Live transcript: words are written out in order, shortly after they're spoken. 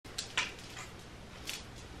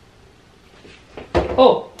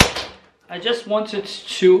Oh, I just wanted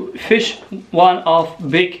to fish one of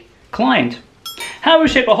big client. Hello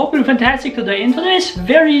Reshaper, I hope you're fantastic today. In today's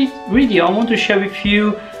very video, I want to share with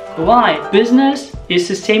you why business is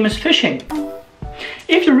the same as fishing.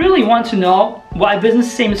 If you really want to know why business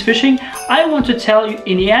is the same as fishing, I want to tell you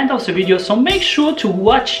in the end of the video, so make sure to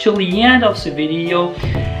watch till the end of the video.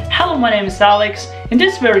 Hello, my name is Alex. In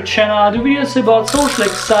this very channel, I do videos about social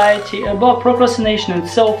anxiety, about procrastination and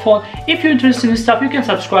so forth. If you're interested in this stuff, you can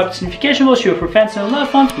subscribe to notification bells, share with your friends and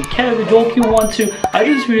loved ones. We can every dog you want to. I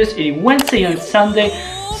do these videos every Wednesday and Sunday.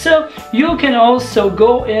 So you can also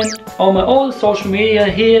go in on my all social media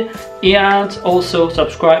here and also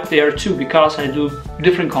subscribe there too, because I do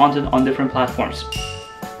different content on different platforms.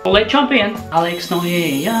 So let's jump in. Alex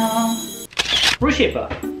Reshaper,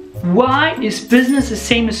 why is business the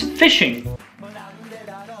same as fishing?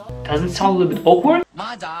 Doesn't it sound a little bit awkward?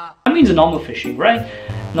 I mean the normal fishing, right?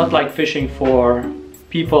 Not like fishing for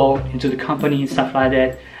people into the company and stuff like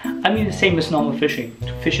that. I mean the same as normal fishing,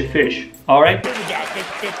 to fish a fish, alright?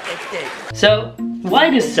 So, why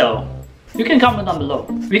is this so? You can comment down below.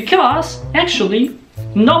 Because, actually,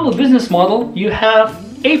 normal business model, you have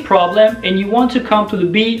A problem and you want to come to the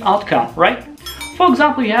B outcome, right? For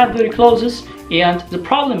example, you have dirty clothes and the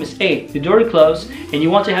problem is A, the dirty clothes, and you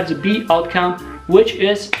want to have the B outcome, which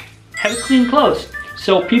is have clean clothes.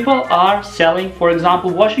 So people are selling, for example,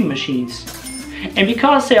 washing machines. And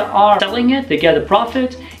because they are selling it, they get a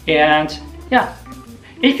profit. And yeah,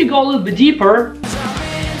 if you go a little bit deeper,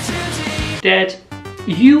 that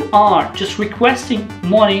you are just requesting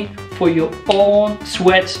money for your own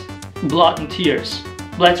sweat, blood and tears.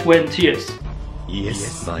 Blood, sweat and tears.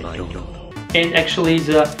 Yes, my lord. And actually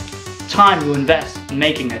the time you invest in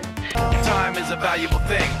making it. Time is a valuable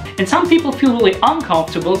thing. And some people feel really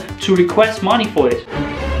uncomfortable to request money for it.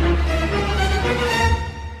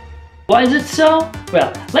 Why is it so?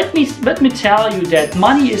 Well, let me tell you that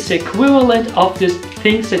money is the equivalent of these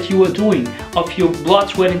things that you are doing, of your blood,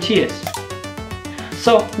 sweat and tears.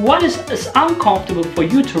 So what is uncomfortable for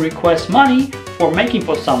you to request money for making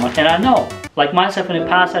for someone? And I know, like myself in the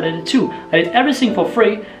past, I did it too. I did everything for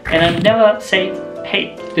free and I never say,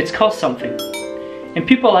 hey, this costs something. And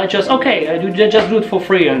people are just, okay, just do it for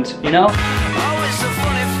free, and you know.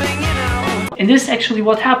 And this is actually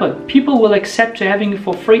what happened. People will accept having it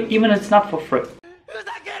for free even if it's not for free.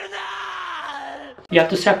 You have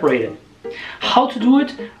to separate it. How to do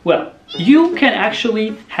it? Well, you can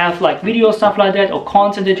actually have like video stuff like that or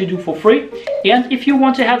content that you do for free. And if you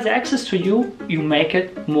want to have the access to you, you make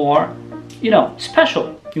it more, you know,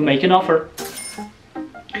 special. You make an offer.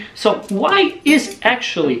 So why is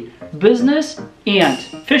actually business and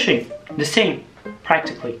fishing the same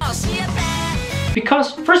practically?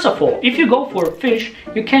 Because first of all, if you go for a fish,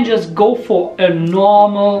 you can't just go for a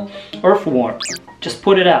normal earthworm. Just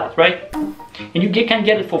put it out, right? And you can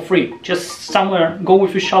get it for free. Just somewhere, go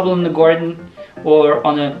with your shovel in the garden or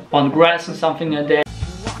on grass and something like that.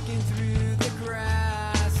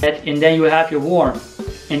 And then you have your worm.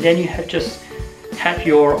 And then you just have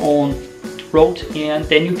your own rod and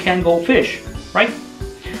then you can go fish, right?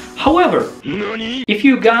 However, if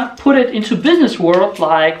you put it into business world,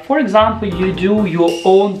 like for example, you do your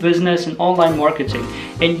own business and online marketing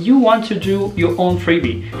and you want to do your own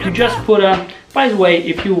freebie, you just put a, by the way,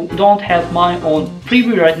 if you don't have my own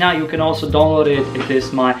freebie right now, you can also download it. It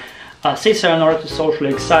is my Say Sayonara to Social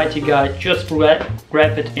Anxiety guide. Just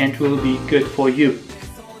grab it and it will be good for you.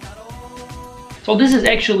 So this is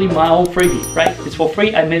actually my own freebie, right? It's for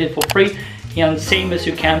free, I made it for free. And same as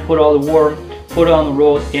you can put all the worm, put it on the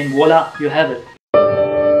road and voila, you have it.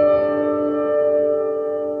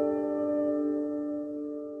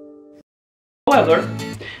 However,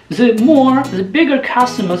 the bigger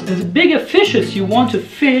customers and the bigger fishes you want to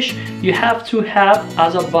fish, you have to have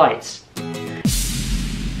other bites.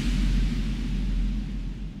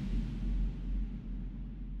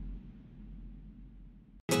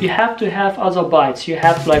 You have to have other bites. You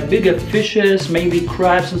have like bigger fishes, maybe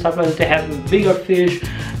crabs and stuff like that. They have bigger fish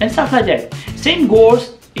and stuff like that. Same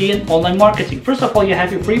goes in online marketing. First of all, you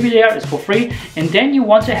have your freebie there, it's for free, and then you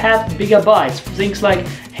want to have bigger bites. Things like,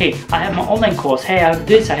 hey, I have my online course, hey, I have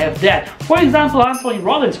this, I have that. For example, Anthony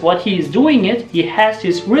Robbins, what he is doing he has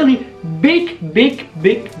this really big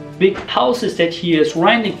houses that he is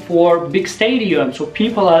renting for big stadiums, so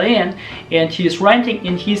people are in, and he is renting,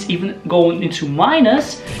 and he's even going into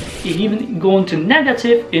minus, even going to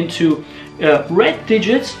negative, into red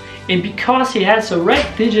digits. And because he has a red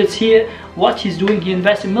digits here, what he's doing, he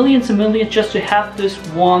invested millions and millions just to have this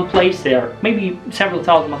one place there, maybe several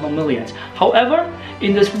thousand, but not millions. However,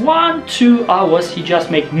 in this 1-2 hours he just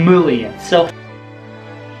made millions. So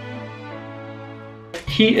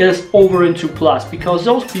he is over into plus, because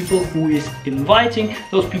those people who is inviting,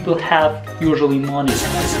 those people have usually money.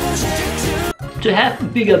 To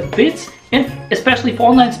have bigger bids, and especially for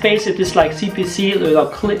online space, it is like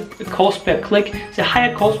CPC, cost per click. The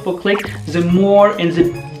higher cost per click, the more and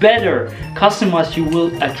the better customers you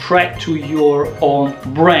will attract to your own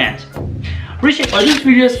brand. Reshape, I do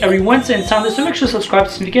videos every Wednesday and Sunday, so make sure to subscribe to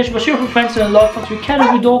this notification, but share with friends and love once we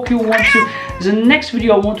can with all you want to. The next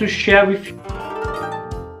video I want to share with you.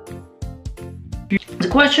 The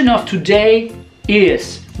question of today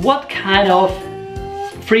is, what kind of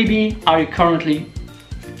freebie are you currently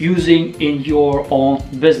using in your own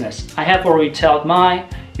business? I have already told mine.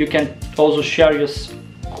 You can also share your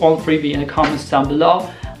own freebie in the comments down below.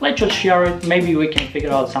 Let's just share it. Maybe we can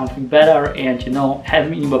figure out something better and, you know,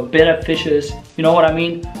 have even better fishes. You know what I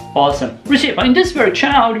mean? Awesome. Reshape, in this very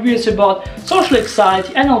channel, the videos about social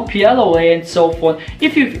anxiety, NLP, LOA, and so forth.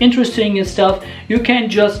 If you're interested in stuff, you can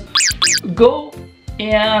just go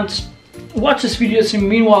and watch these videos. And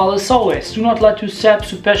meanwhile, as always, do not let yourself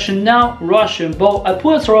to passion now, rush and bow. I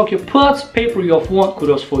put it around your put paper you have won.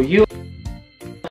 Kudos for you.